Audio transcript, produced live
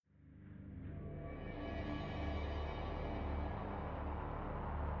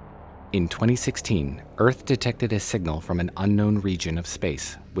In 2016, Earth detected a signal from an unknown region of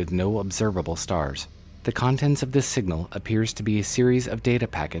space with no observable stars. The contents of this signal appears to be a series of data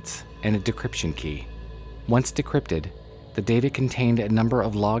packets and a decryption key. Once decrypted, the data contained a number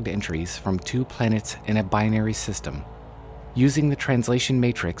of logged entries from 2 planets in a binary system. Using the translation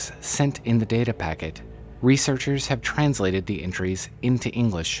matrix sent in the data packet, researchers have translated the entries into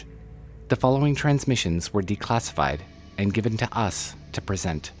English. The following transmissions were declassified and given to us to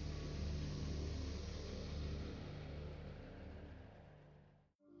present.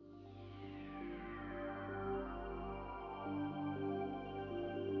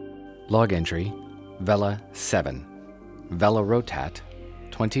 Log entry, Vela 7, Vela Rotat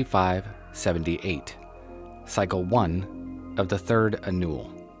 2578, Cycle 1 of the 3rd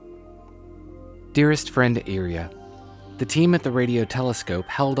Annual. Dearest friend Iria, the team at the radio telescope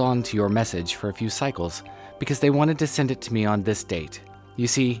held on to your message for a few cycles because they wanted to send it to me on this date. You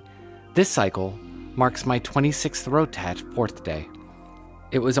see, this cycle marks my 26th Rotat 4th day.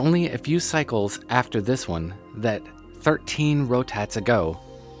 It was only a few cycles after this one that 13 Rotats ago,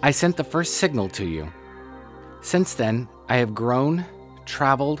 I sent the first signal to you. Since then, I have grown,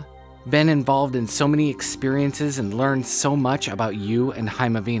 traveled, been involved in so many experiences and learned so much about you and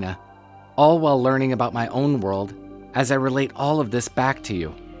Jaimavina, all while learning about my own world as I relate all of this back to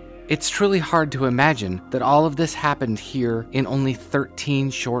you. It's truly hard to imagine that all of this happened here in only 13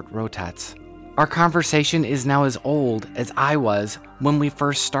 short Rotats. Our conversation is now as old as I was when we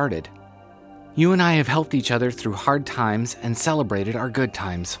first started. You and I have helped each other through hard times and celebrated our good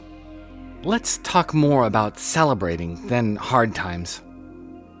times. Let's talk more about celebrating than hard times.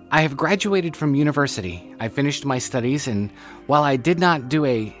 I have graduated from university. I finished my studies, and while I did not do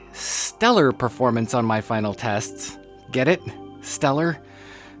a stellar performance on my final tests, get it? Stellar?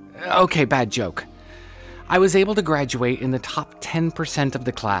 Okay, bad joke. I was able to graduate in the top 10% of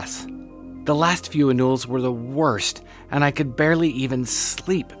the class. The last few annuals were the worst, and I could barely even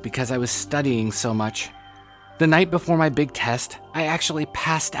sleep because I was studying so much. The night before my big test, I actually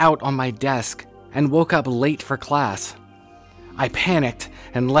passed out on my desk and woke up late for class. I panicked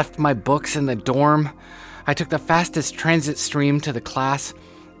and left my books in the dorm. I took the fastest transit stream to the class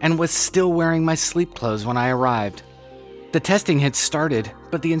and was still wearing my sleep clothes when I arrived. The testing had started,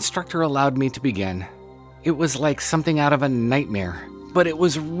 but the instructor allowed me to begin. It was like something out of a nightmare, but it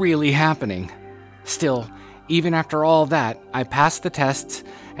was really happening. Still, even after all that, I passed the tests,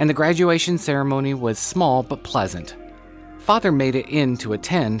 and the graduation ceremony was small but pleasant. Father made it in to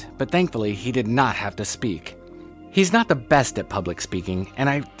attend, but thankfully he did not have to speak. He's not the best at public speaking, and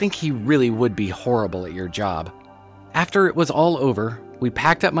I think he really would be horrible at your job. After it was all over, we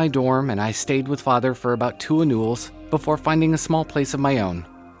packed up my dorm and I stayed with Father for about 2 annuals before finding a small place of my own.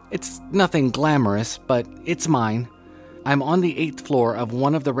 It's nothing glamorous, but it's mine. I'm on the 8th floor of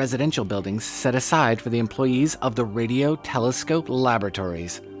one of the residential buildings set aside for the employees of the Radio Telescope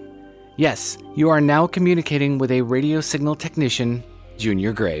Laboratories. Yes, you are now communicating with a radio signal technician,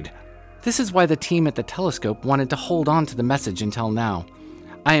 junior grade. This is why the team at the telescope wanted to hold on to the message until now.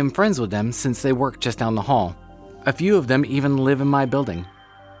 I am friends with them since they work just down the hall. A few of them even live in my building.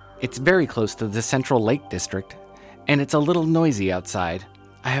 It's very close to the Central Lake District, and it's a little noisy outside.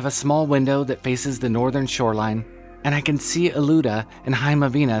 I have a small window that faces the northern shoreline, and I can see Aluda and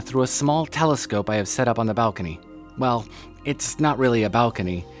Jaimavina through a small telescope I have set up on the balcony. Well, it's not really a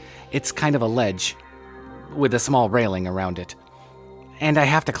balcony. It's kind of a ledge, with a small railing around it. And I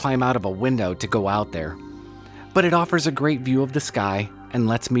have to climb out of a window to go out there. But it offers a great view of the sky and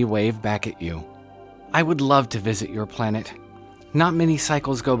lets me wave back at you. I would love to visit your planet. Not many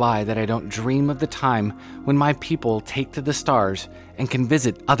cycles go by that I don't dream of the time when my people take to the stars and can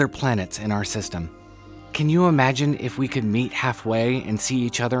visit other planets in our system. Can you imagine if we could meet halfway and see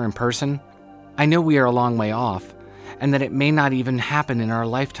each other in person? I know we are a long way off, and that it may not even happen in our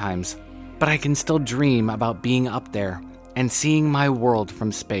lifetimes, but I can still dream about being up there and seeing my world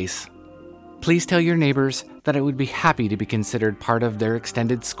from space. Please tell your neighbors that I would be happy to be considered part of their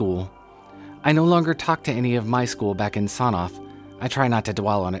extended school. I no longer talk to any of my school back in Sanoth. I try not to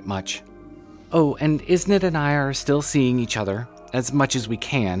dwell on it much. Oh, and Isnit and I are still seeing each other, as much as we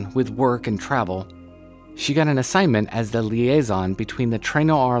can, with work and travel. She got an assignment as the liaison between the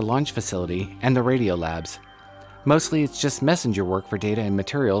Trainoar launch facility and the radio labs. Mostly it's just messenger work for data and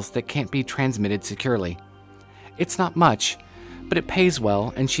materials that can't be transmitted securely. It's not much, but it pays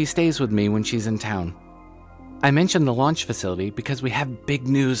well, and she stays with me when she's in town. I mentioned the launch facility because we have big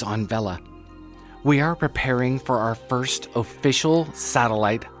news on Vela. We are preparing for our first official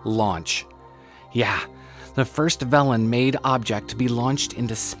satellite launch. Yeah, the first Velan-made object to be launched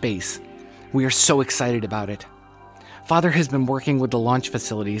into space. We are so excited about it. Father has been working with the launch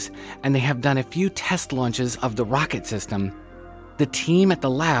facilities, and they have done a few test launches of the rocket system. The team at the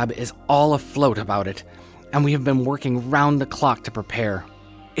lab is all afloat about it, and we have been working round the clock to prepare.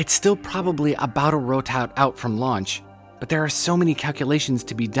 It's still probably about a rotate out from launch, but there are so many calculations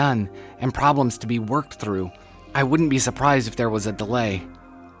to be done and problems to be worked through. I wouldn't be surprised if there was a delay.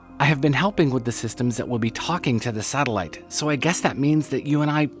 I have been helping with the systems that will be talking to the satellite, so I guess that means that you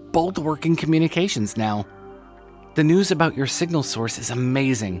and I both work in communications now. The news about your signal source is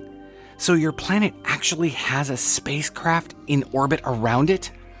amazing. So your planet actually has a spacecraft in orbit around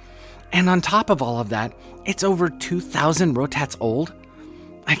it? And on top of all of that, it's over 2,000 rotats old?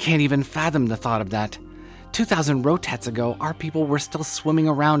 I can't even fathom the thought of that. 2,000 rotats ago, our people were still swimming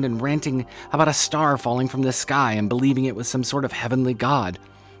around and ranting about a star falling from the sky and believing it was some sort of heavenly god.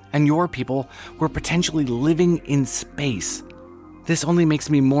 And your people were potentially living in space. This only makes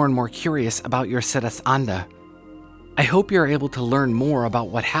me more and more curious about your Sedas Anda. I hope you're able to learn more about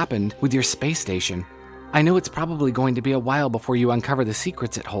what happened with your space station. I know it's probably going to be a while before you uncover the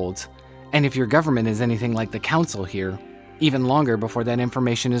secrets it holds, and if your government is anything like the council here, even longer before that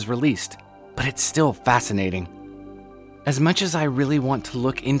information is released. But it's still fascinating. As much as I really want to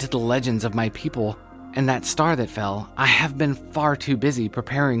look into the legends of my people and that star that fell, I have been far too busy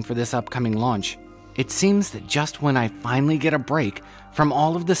preparing for this upcoming launch. It seems that just when I finally get a break from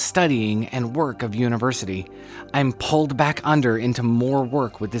all of the studying and work of university, I'm pulled back under into more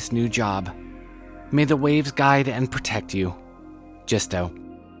work with this new job. May the waves guide and protect you. Gisto.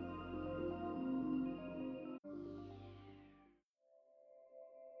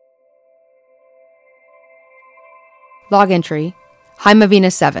 Log entry,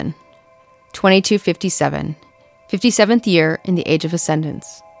 Haimavina 7, 2257, 57th year in the Age of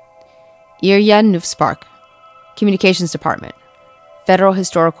Ascendance. Irya Nufspark, Communications Department, Federal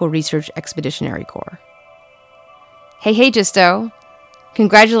Historical Research Expeditionary Corps. Hey, Gisto.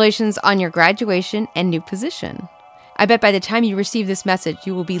 Congratulations on your graduation and new position. I bet by the time you receive this message,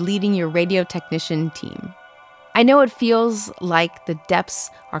 you will be leading your radio technician team. I know it feels like the depths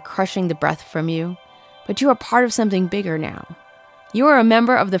are crushing the breath from you, but you are part of something bigger now. You are a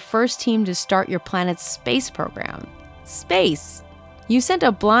member of the first team to start your planet's space program. Space! You sent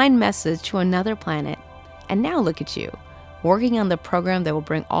a blind message to another planet, and now look at you, working on the program that will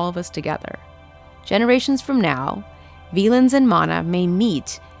bring all of us together. Generations from now, Velans and Mana may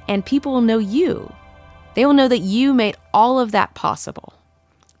meet, and people will know you. They will know that you made all of that possible.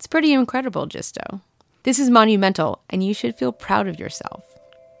 It's pretty incredible, Gisto. This is monumental, and you should feel proud of yourself.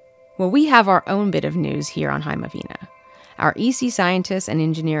 Well, we have our own bit of news here on Haimavina. Our EC scientists and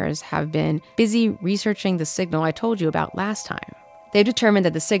engineers have been busy researching the signal I told you about last time. They've determined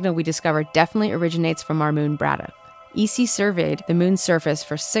that the signal we discovered definitely originates from our moon Braddock. EC surveyed the moon's surface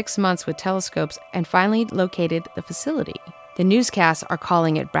for 6 months with telescopes and finally located the facility. The newscasts are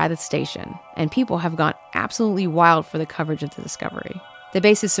calling it Braddock Station, and people have gone absolutely wild for the coverage of the discovery. The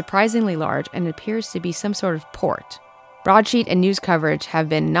base is surprisingly large and appears to be some sort of port. Broadsheet and news coverage have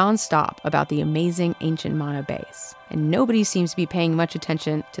been non-stop about the amazing ancient Mana base, and nobody seems to be paying much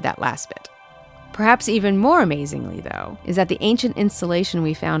attention to that last bit. Perhaps even more amazingly, though, is that the ancient installation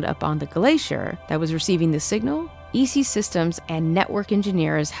we found up on the glacier that was receiving the signal, EC Systems and network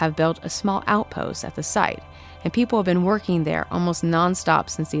engineers have built a small outpost at the site, and people have been working there almost non-stop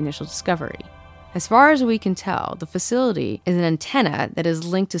since the initial discovery. As far as we can tell, the facility is an antenna that is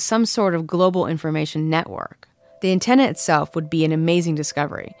linked to some sort of global information network. The antenna itself would be an amazing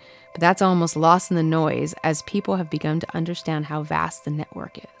discovery, but that's almost lost in the noise as people have begun to understand how vast the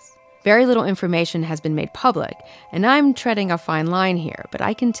network is. Very little information has been made public, and I'm treading a fine line here, but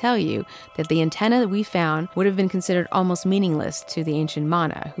I can tell you that the antenna that we found would have been considered almost meaningless to the ancient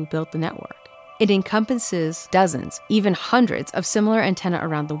Mana who built the network. It encompasses dozens, even hundreds of similar antennae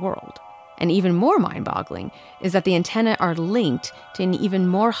around the world. And even more mind-boggling is that the antennae are linked to even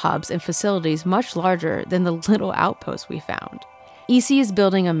more hubs and facilities much larger than the little outpost we found. EC is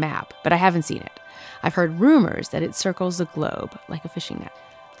building a map, but I haven't seen it. I've heard rumors that it circles the globe like a fishing net.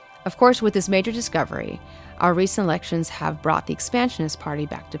 Of course, with this major discovery, our recent elections have brought the expansionist party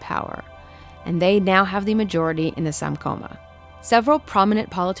back to power, and they now have the majority in the Samkoma. Several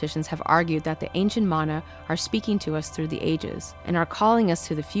prominent politicians have argued that the ancient Mana are speaking to us through the ages and are calling us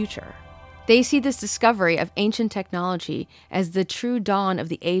to the future. They see this discovery of ancient technology as the true dawn of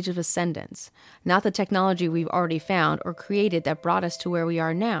the Age of Ascendance, not the technology we've already found or created that brought us to where we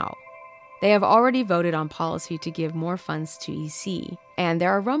are now. They have already voted on policy to give more funds to EC, and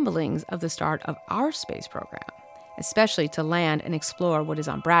there are rumblings of the start of our space program, especially to land and explore what is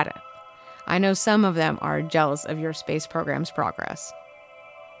on Braddock. I know some of them are jealous of your space program's progress.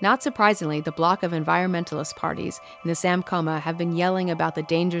 Not surprisingly, the bloc of environmentalist parties in the Samcoma have been yelling about the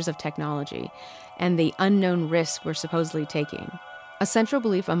dangers of technology and the unknown risks we're supposedly taking. A central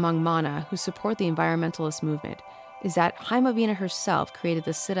belief among Mana who support the environmentalist movement is that Haimavina herself created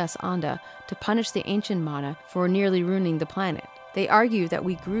the Siddhas Anda to punish the ancient Mana for nearly ruining the planet. They argue that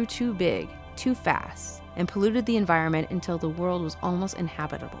we grew too big, too fast, and polluted the environment until the world was almost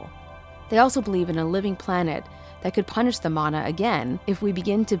inhabitable. They also believe in a living planet that could punish the Mana again if we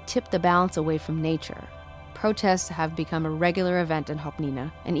begin to tip the balance away from nature. Protests have become a regular event in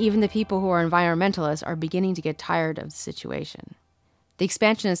Hopnina, and even the people who are environmentalists are beginning to get tired of the situation. The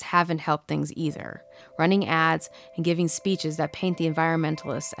expansionists haven't helped things either, running ads and giving speeches that paint the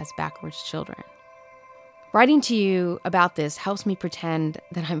environmentalists as backwards children. Writing to you about this helps me pretend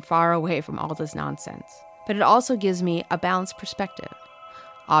that I'm far away from all this nonsense, but it also gives me a balanced perspective.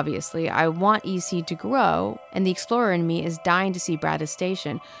 Obviously, I want EC to grow, and the explorer in me is dying to see Bradith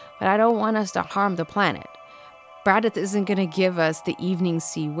Station, but I don't want us to harm the planet. Bradith isn't going to give us the evening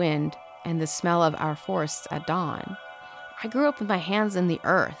sea wind and the smell of our forests at dawn. I grew up with my hands in the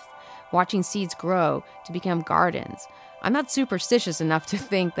earth, watching seeds grow to become gardens. I'm not superstitious enough to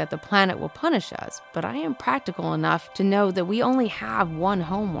think that the planet will punish us, but I am practical enough to know that we only have one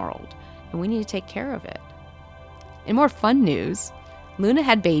homeworld, and we need to take care of it. In more fun news, Luna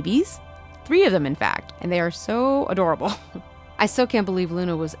had babies, 3 of them in fact, and they are so adorable. I still can't believe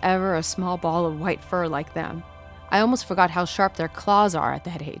Luna was ever a small ball of white fur like them. I almost forgot how sharp their claws are at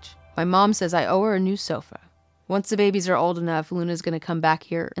that age. My mom says I owe her a new sofa. Once the babies are old enough, Luna's going to come back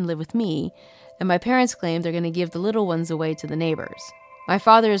here and live with me, and my parents claim they're going to give the little ones away to the neighbors. My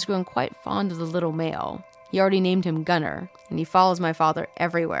father has grown quite fond of the little male. He already named him Gunner, and he follows my father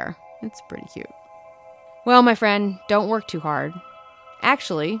everywhere. It's pretty cute. Well, my friend, don't work too hard.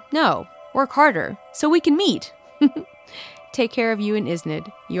 Actually, no, work harder, so we can meet. Take care of you and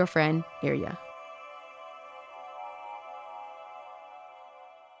Isnid, your friend, Irya.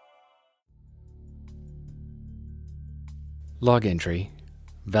 Log entry,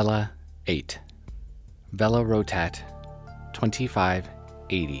 Vela 8, Vela Rotat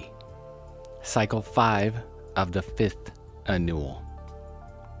 2580, Cycle 5 of the 5th Annual.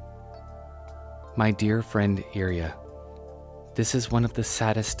 My dear friend Irya, this is one of the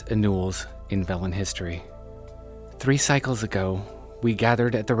saddest annuals in Velan history. 3 cycles ago, we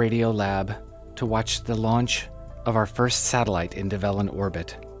gathered at the radio lab to watch the launch of our first satellite into Velan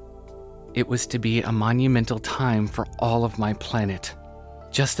orbit. It was to be a monumental time for all of my planet.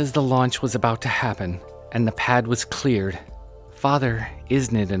 Just as the launch was about to happen and the pad was cleared, Father,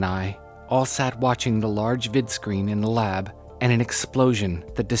 Isnid, and I all sat watching the large vid screen in the lab and an explosion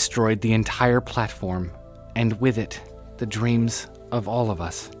that destroyed the entire platform, and with it, the dreams of all of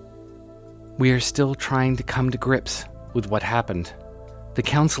us. We are still trying to come to grips with what happened. The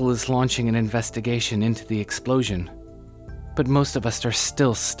Council is launching an investigation into the explosion, but most of us are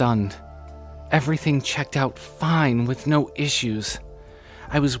still stunned. Everything checked out fine with no issues.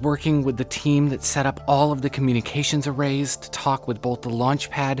 I was working with the team that set up all of the communications arrays to talk with both the launch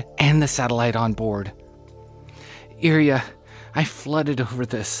pad and the satellite on board. Irya, I flooded over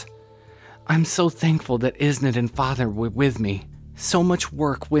this. I'm so thankful that Isnid and Father were with me. So much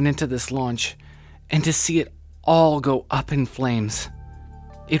work went into this launch, and to see it all go up in flames.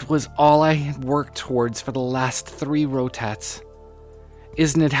 It was all I had worked towards for the last 3 rotats.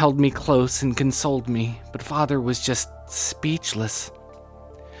 Isnid held me close and consoled me, but Father was just speechless.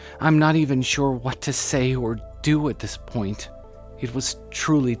 I'm not even sure what to say or do at this point. It was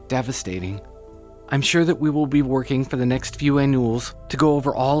truly devastating. I'm sure that we will be working for the next few annuals to go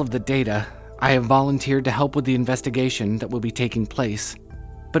over all of the data. I have volunteered to help with the investigation that will be taking place,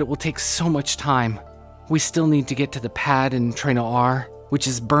 but it will take so much time. We still need to get to the pad in Treno R, which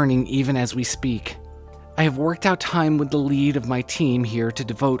is burning even as we speak. I have worked out time with the lead of my team here to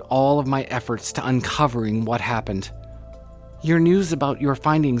devote all of my efforts to uncovering what happened. Your news about your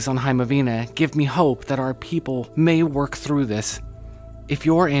findings on Haimavina give me hope that our people may work through this. If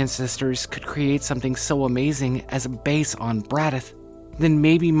your ancestors could create something so amazing as a base on Bradith, then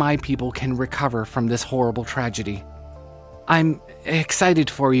maybe my people can recover from this horrible tragedy. I'm excited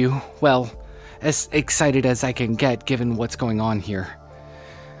for you, well, as excited as I can get given what's going on here.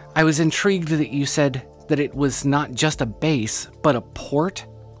 I was intrigued that you said that it was not just a base, but a port?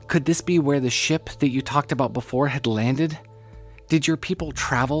 Could this be where the ship that you talked about before had landed? Did your people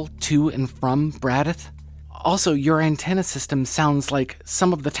travel to and from Bradith? Also, your antenna system sounds like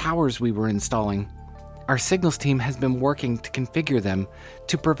some of the towers we were installing. Our signals team has been working to configure them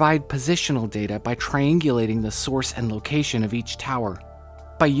to provide positional data by triangulating the source and location of each tower.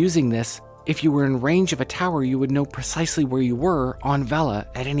 By using this, If you were in range of a tower, you would know precisely where you were on Vela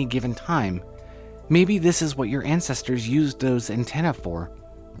at any given time. Maybe this is what your ancestors used those antennae for.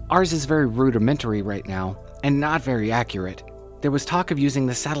 Ours is very rudimentary right now, and not very accurate. There was talk of using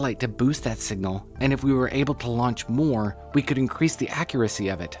the satellite to boost that signal, and if we were able to launch more, we could increase the accuracy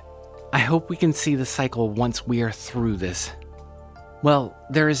of it. I hope we can see the cycle once we are through this. Well,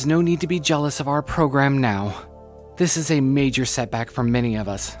 there is no need to be jealous of our program now. This is a major setback for many of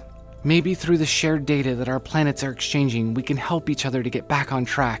us. Maybe through the shared data that our planets are exchanging, we can help each other to get back on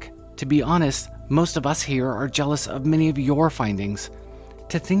track. To be honest, most of us here are jealous of many of your findings.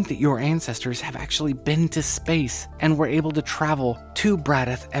 To think that your ancestors have actually been to space and were able to travel to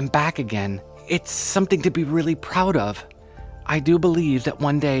Braddoth and back again, it's something to be really proud of. I do believe that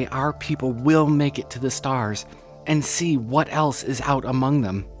one day our people will make it to the stars and see what else is out among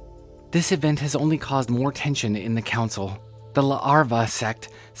them. This event has only caused more tension in the council. The La'arva sect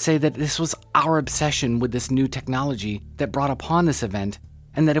say that this was our obsession with this new technology that brought upon this event,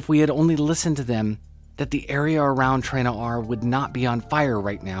 and that if we had only listened to them, that the area around Traina would not be on fire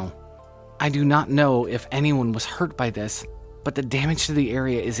right now. I do not know if anyone was hurt by this, but the damage to the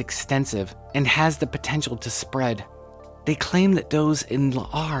area is extensive and has the potential to spread. They claim that those in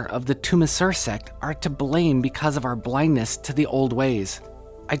La'ar of the Tumasur sect are to blame because of our blindness to the old ways.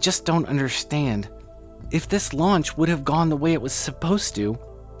 I just don't understand. If this launch would have gone the way it was supposed to,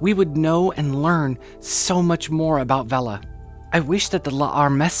 we would know and learn so much more about Vela. I wish that the La'ar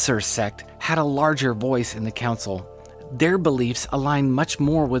Messur sect had a larger voice in the council. Their beliefs align much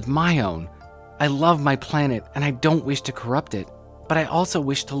more with my own. I love my planet and I don't wish to corrupt it, but I also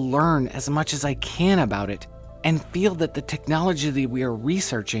wish to learn as much as I can about it and feel that the technology that we are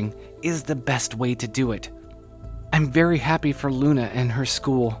researching is the best way to do it. I'm very happy for Luna and her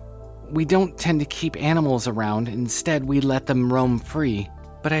school. We don't tend to keep animals around, instead we let them roam free,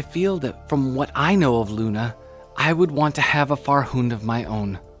 but I feel that from what I know of Luna, I would want to have a Farhund of my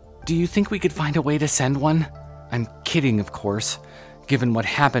own. Do you think we could find a way to send one? I'm kidding, of course. Given what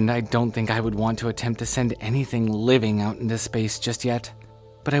happened, I don't think I would want to attempt to send anything living out into space just yet.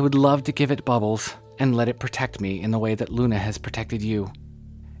 But I would love to give it bubbles and let it protect me in the way that Luna has protected you.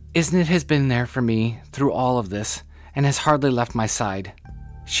 Isnit has been there for me through all of this and has hardly left my side.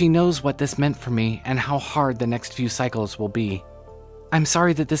 She knows what this meant for me and how hard the next few cycles will be. I'm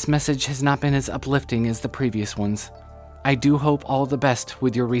sorry that this message has not been as uplifting as the previous ones. I do hope all the best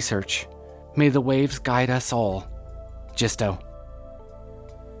with your research. May the waves guide us all. Gisto.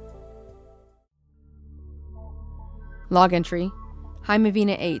 Log entry: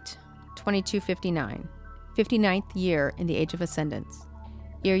 Hymavina 8, 2259, 59th year in the Age of Ascendance.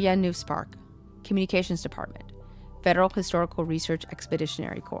 Irya Nuvspark, Communications Department, Federal Historical Research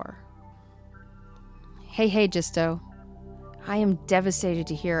Expeditionary Corps. Hey, Gisto. I am devastated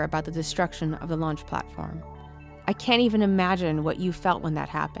to hear about the destruction of the launch platform. I can't even imagine what you felt when that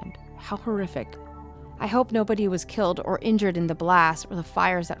happened. How horrific. I hope nobody was killed or injured in the blast or the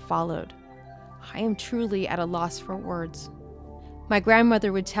fires that followed. I am truly at a loss for words. My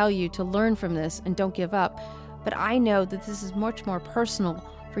grandmother would tell you to learn from this and don't give up, but I know that this is much more personal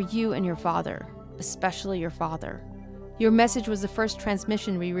for you and your father, especially your father. Your message was the first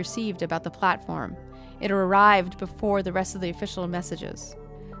transmission we received about the platform. It arrived before the rest of the official messages.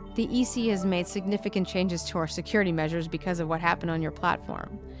 The EC has made significant changes to our security measures because of what happened on your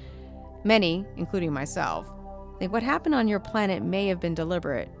platform. Many, including myself, think what happened on your planet may have been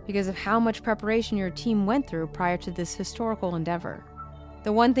deliberate because of how much preparation your team went through prior to this historical endeavor.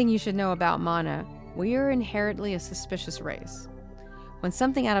 The one thing you should know about Mana, we are inherently a suspicious race. When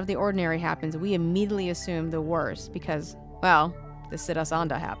something out of the ordinary happens, we immediately assume the worst because, well, the Siddhas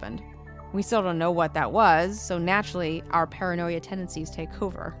Anda happened. We still don't know what that was, so naturally, our paranoia tendencies take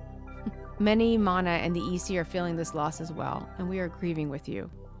over. Many Mana and the EC are feeling this loss as well, and we are grieving with you.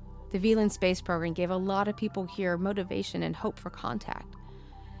 The Velan space program gave a lot of people here motivation and hope for contact.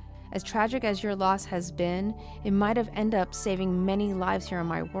 As tragic as your loss has been, it might have ended up saving many lives here on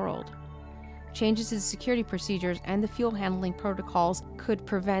my world. Changes to the security procedures and the fuel handling protocols could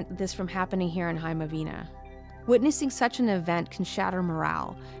prevent this from happening here in Hymavina. Witnessing such an event can shatter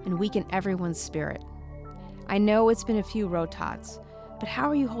morale and weaken everyone's spirit. I know it's been a few rotats, but how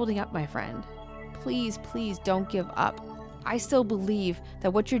are you holding up, my friend? Please don't give up. I still believe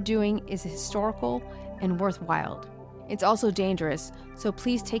that what you're doing is historical and worthwhile. It's also dangerous, so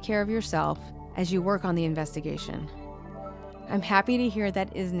please take care of yourself as you work on the investigation. I'm happy to hear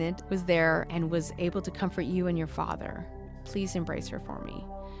that Isnit was there and was able to comfort you and your father. Please embrace her for me.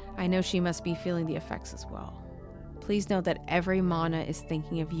 I know she must be feeling the effects as well. Please know that every Mana is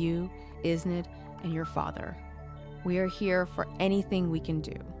thinking of you, Isnit, and your father. We are here for anything we can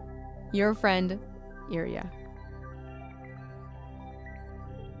do. Your friend, Iria.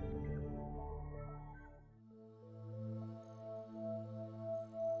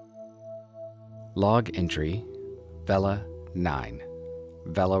 Log entry, Vela 9,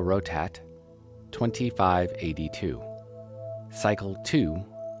 Vela Rotat 2582, Cycle 2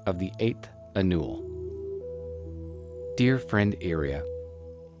 of the 8th Annual. Dear friend Iria,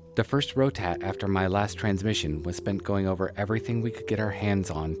 the first rotat after my last transmission was spent going over everything we could get our hands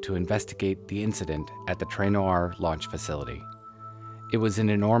on to investigate the incident at the Tre Noir launch facility. It was an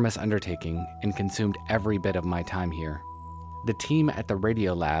enormous undertaking and consumed every bit of my time here. The team at the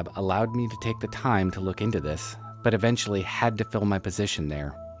radio lab allowed me to take the time to look into this, but eventually had to fill my position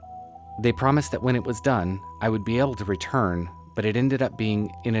there. They promised that when it was done, I would be able to return, but it ended up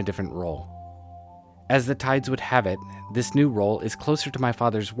being in a different role. As the tides would have it, this new role is closer to my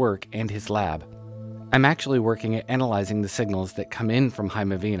father's work and his lab. I'm actually working at analyzing the signals that come in from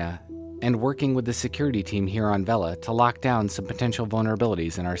Hymavina and working with the security team here on Vela to lock down some potential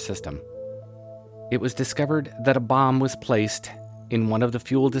vulnerabilities in our system. It was discovered that a bomb was placed in one of the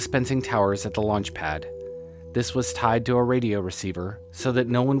fuel dispensing towers at the launch pad. This was tied to a radio receiver so that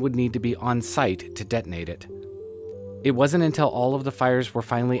no one would need to be on site to detonate it. It wasn't until all of the fires were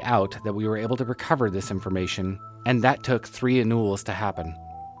finally out that we were able to recover this information, and that took 3 annuals to happen.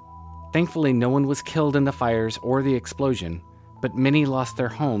 Thankfully, no one was killed in the fires or the explosion, but many lost their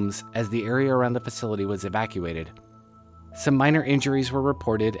homes as the area around the facility was evacuated. Some minor injuries were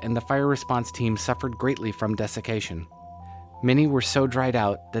reported, and the fire response team suffered greatly from desiccation. Many were so dried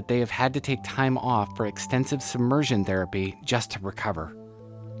out that they have had to take time off for extensive submersion therapy just to recover.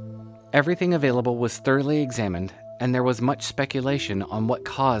 Everything available was thoroughly examined, and there was much speculation on what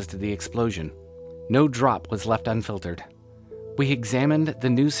caused the explosion. No drop was left unfiltered. We examined the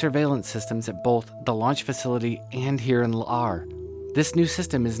new surveillance systems at both the launch facility and here in L'Ar. This new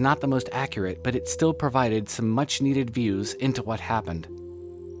system is not the most accurate, but it still provided some much-needed views into what happened.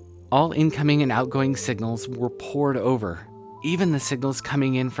 All incoming and outgoing signals were poured over. Even the signals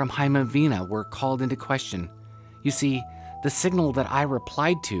coming in from Hymavina were called into question. You see, the signal that I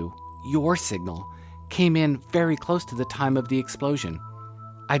replied to, your signal, came in very close to the time of the explosion.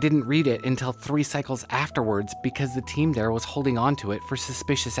 I didn't read it until 3 cycles afterwards because the team there was holding on to it for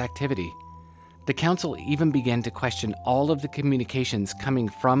suspicious activity. The Council even began to question all of the communications coming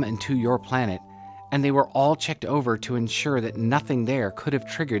from and to your planet, and they were all checked over to ensure that nothing there could have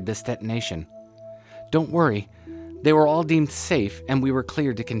triggered this detonation. Don't worry, they were all deemed safe and we were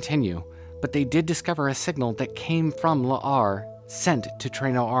cleared to continue, but they did discover a signal that came from L'Ar, sent to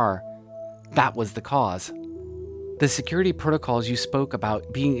Tre Noir. That was the cause. The security protocols you spoke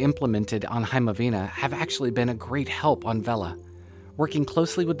about being implemented on Hymavina have actually been a great help on Vela. Working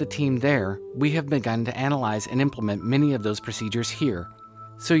closely with the team there, we have begun to analyze and implement many of those procedures here.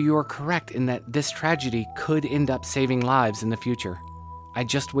 So you are correct in that this tragedy could end up saving lives in the future. I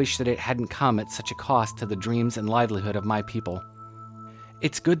just wish that it hadn't come at such a cost to the dreams and livelihood of my people.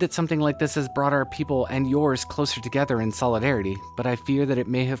 It's good that something like this has brought our people and yours closer together in solidarity, but I fear that it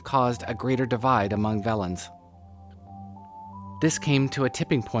may have caused a greater divide among Velans. This came to a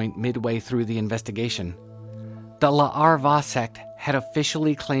tipping point midway through the investigation. The L'Ar Va sect had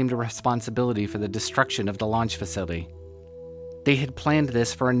officially claimed responsibility for the destruction of the launch facility. They had planned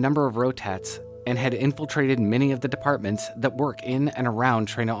this for a number of rotats and had infiltrated many of the departments that work in and around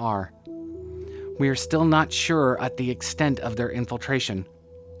Tre Noir. We are still not sure at the extent of their infiltration.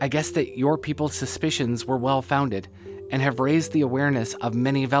 I guess that your people's suspicions were well-founded and have raised the awareness of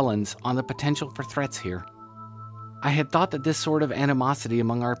many Velans on the potential for threats here. I had thought that this sort of animosity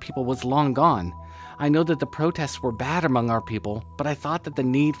among our people was long gone. I know that the protests were bad among our people, but I thought that the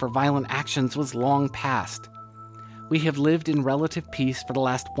need for violent actions was long past. We have lived in relative peace for the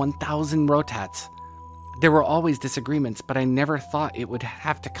last 1,000 rotats. There were always disagreements, but I never thought it would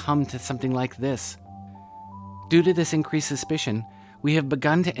have to come to something like this. Due to this increased suspicion, we have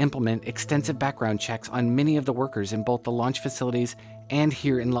begun to implement extensive background checks on many of the workers in both the launch facilities and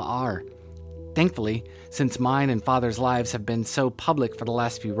here in L'Ar. Thankfully, since mine and Father's lives have been so public for the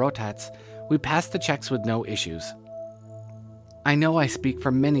last few rotats, we passed the checks with no issues. I know I speak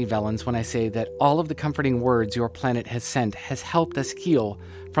for many Velans when I say that all of the comforting words your planet has sent has helped us heal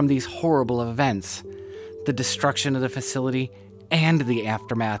from these horrible events, the destruction of the facility, and the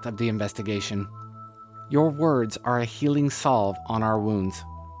aftermath of the investigation. Your words are a healing salve on our wounds.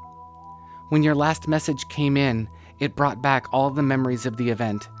 When your last message came in, it brought back all the memories of the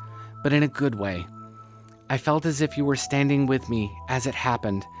event, but in a good way. I felt as if you were standing with me as it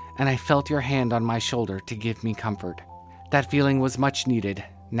happened, and I felt your hand on my shoulder to give me comfort. That feeling was much needed,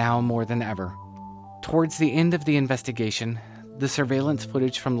 now more than ever. Towards the end of the investigation, the surveillance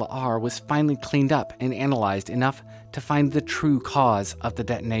footage from La'ar was finally cleaned up and analyzed enough to find the true cause of the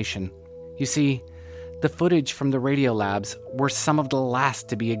detonation. You see, the footage from the radio labs were some of the last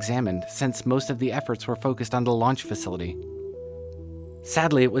to be examined since most of the efforts were focused on the launch facility.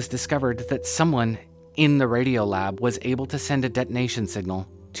 Sadly, it was discovered that someone in the radio lab was able to send a detonation signal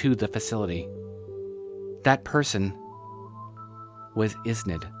to the facility. That person was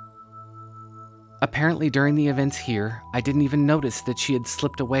Isnid. Apparently during the events here, I didn't even notice that she had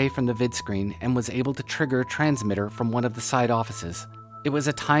slipped away from the vid screen and was able to trigger a transmitter from one of the side offices. It was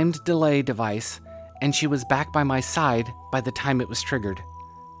a timed delay device, and she was back by my side by the time it was triggered.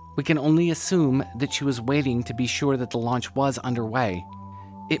 We can only assume that she was waiting to be sure that the launch was underway.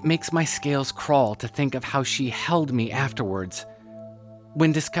 It makes my scales crawl to think of how she held me afterwards.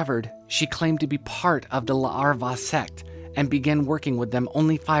 When discovered, she claimed to be part of the La'arva sect and began working with them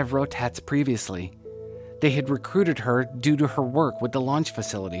only 5 rotats previously. They had recruited her due to her work with the launch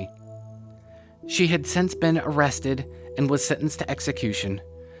facility. She had since been arrested and was sentenced to execution.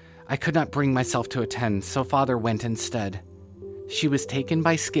 I could not bring myself to attend, so Father went instead. She was taken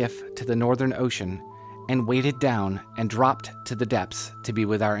by skiff to the Northern Ocean and weighted down and dropped to the depths to be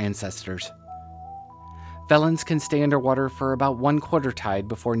with our ancestors. Felons can stay underwater for about 1/4 tide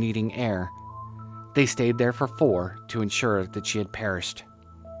before needing air. They stayed there for 4 to ensure that she had perished.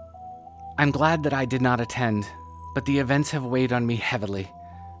 I'm glad that I did not attend, but the events have weighed on me heavily.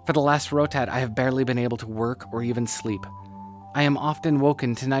 For the last rotat, I have barely been able to work or even sleep. I am often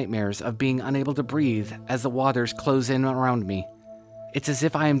woken to nightmares of being unable to breathe as the waters close in around me. It's as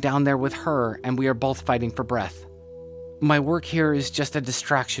if I am down there with her and we are both fighting for breath. My work here is just a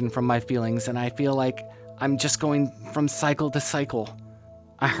distraction from my feelings, and I feel like I'm just going from cycle to cycle.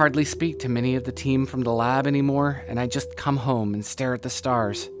 I hardly speak to many of the team from the lab anymore, and I just come home and stare at the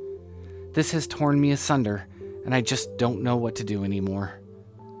stars. This has torn me asunder, and I just don't know what to do anymore.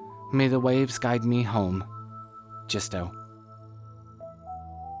 May the waves guide me home. Gisto.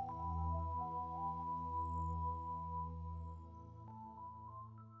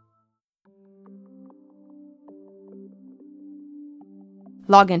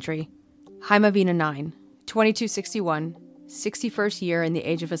 Log entry. Haimavina 9, 2261, 61st year in the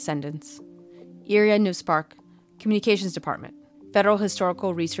Age of Ascendance. Iria Newspark, Communications Department, Federal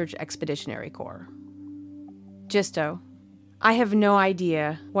Historical Research Expeditionary Corps. Gisto. I have no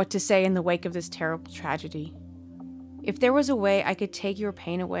idea what to say in the wake of this terrible tragedy. If there was a way I could take your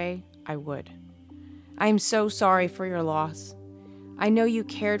pain away, I would. I am so sorry for your loss. I know you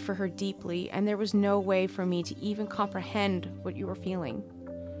cared for her deeply, and there was no way for me to even comprehend what you were feeling.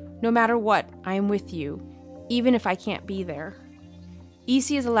 No matter what, I am with you, even if I can't be there.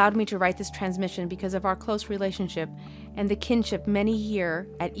 EC has allowed me to write this transmission because of our close relationship and the kinship many here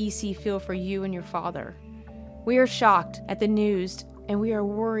at EC feel for you and your father. We are shocked at the news, and we are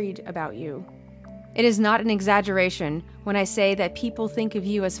worried about you. It is not an exaggeration when I say that people think of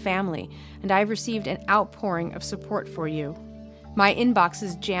you as family, and I've received an outpouring of support for you. My inbox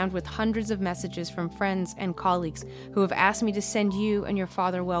is jammed with hundreds of messages from friends and colleagues who have asked me to send you and your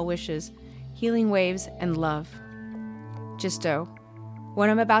father well wishes, healing waves, and love. Gisto, what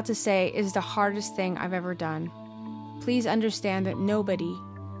I'm about to say is the hardest thing I've ever done. Please understand that nobody,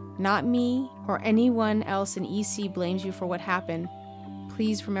 not me or anyone else in EC, blames you for what happened.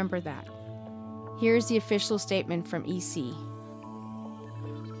 Please remember that. Here's the official statement from EC.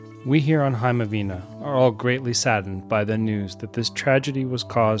 We here on Haimavina are all greatly saddened by the news that this tragedy was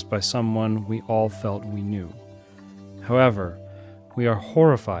caused by someone we all felt we knew. However, we are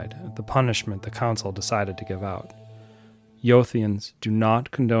horrified at the punishment the Council decided to give out. Yothians do not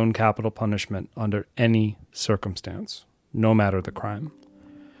condone capital punishment under any circumstance, no matter the crime.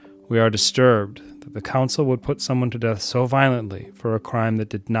 We are disturbed that the Council would put someone to death so violently for a crime that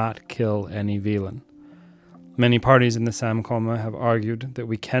did not kill any Velan. Many parties in the Samkoma have argued that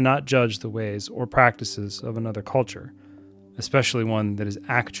we cannot judge the ways or practices of another culture, especially one that is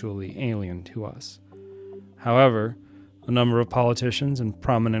actually alien to us. However, a number of politicians and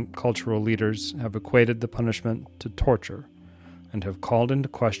prominent cultural leaders have equated the punishment to torture and have called into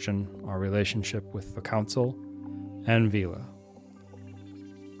question our relationship with the Council and Vila.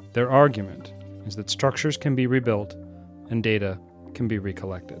 Their argument is that structures can be rebuilt and data can be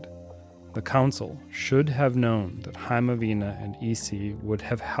recollected. The Council should have known that Haimavina and EC would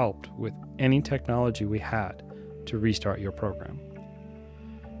have helped with any technology we had to restart your program.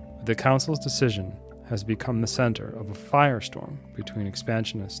 The Council's decision has become the center of a firestorm between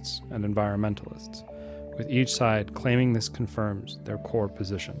expansionists and environmentalists, with each side claiming this confirms their core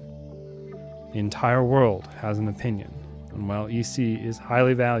position. The entire world has an opinion, and while EC is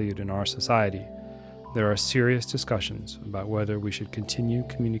highly valued in our society, there are serious discussions about whether we should continue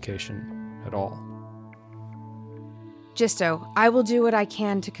communication at all. Gisto, I will do what I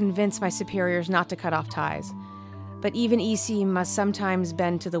can to convince my superiors not to cut off ties. But even EC must sometimes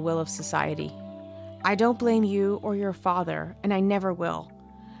bend to the will of society. I don't blame you or your father, and I never will.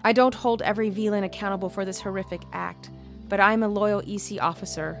 I don't hold every Velan accountable for this horrific act, but I am a loyal EC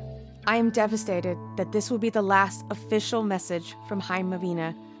officer. I am devastated that this will be the last official message from Haim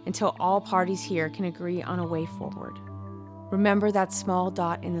Mavina until all parties here can agree on a way forward. Remember that small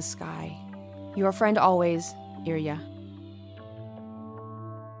dot in the sky. Your friend always, Irya.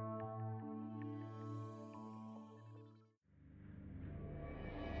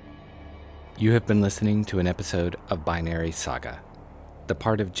 You have been listening to an episode of Binary Saga. The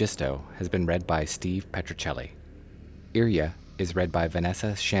part of Gisto has been read by Steve Petrocelli. Irya is read by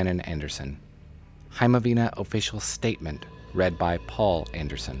Vanessa Shannon Anderson. Haimavina Official Statement read by Paul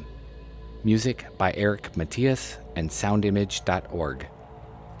Anderson. Music by Eric Matthias and soundimage.org.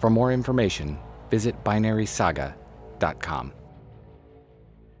 For more information, visit binarysaga.com.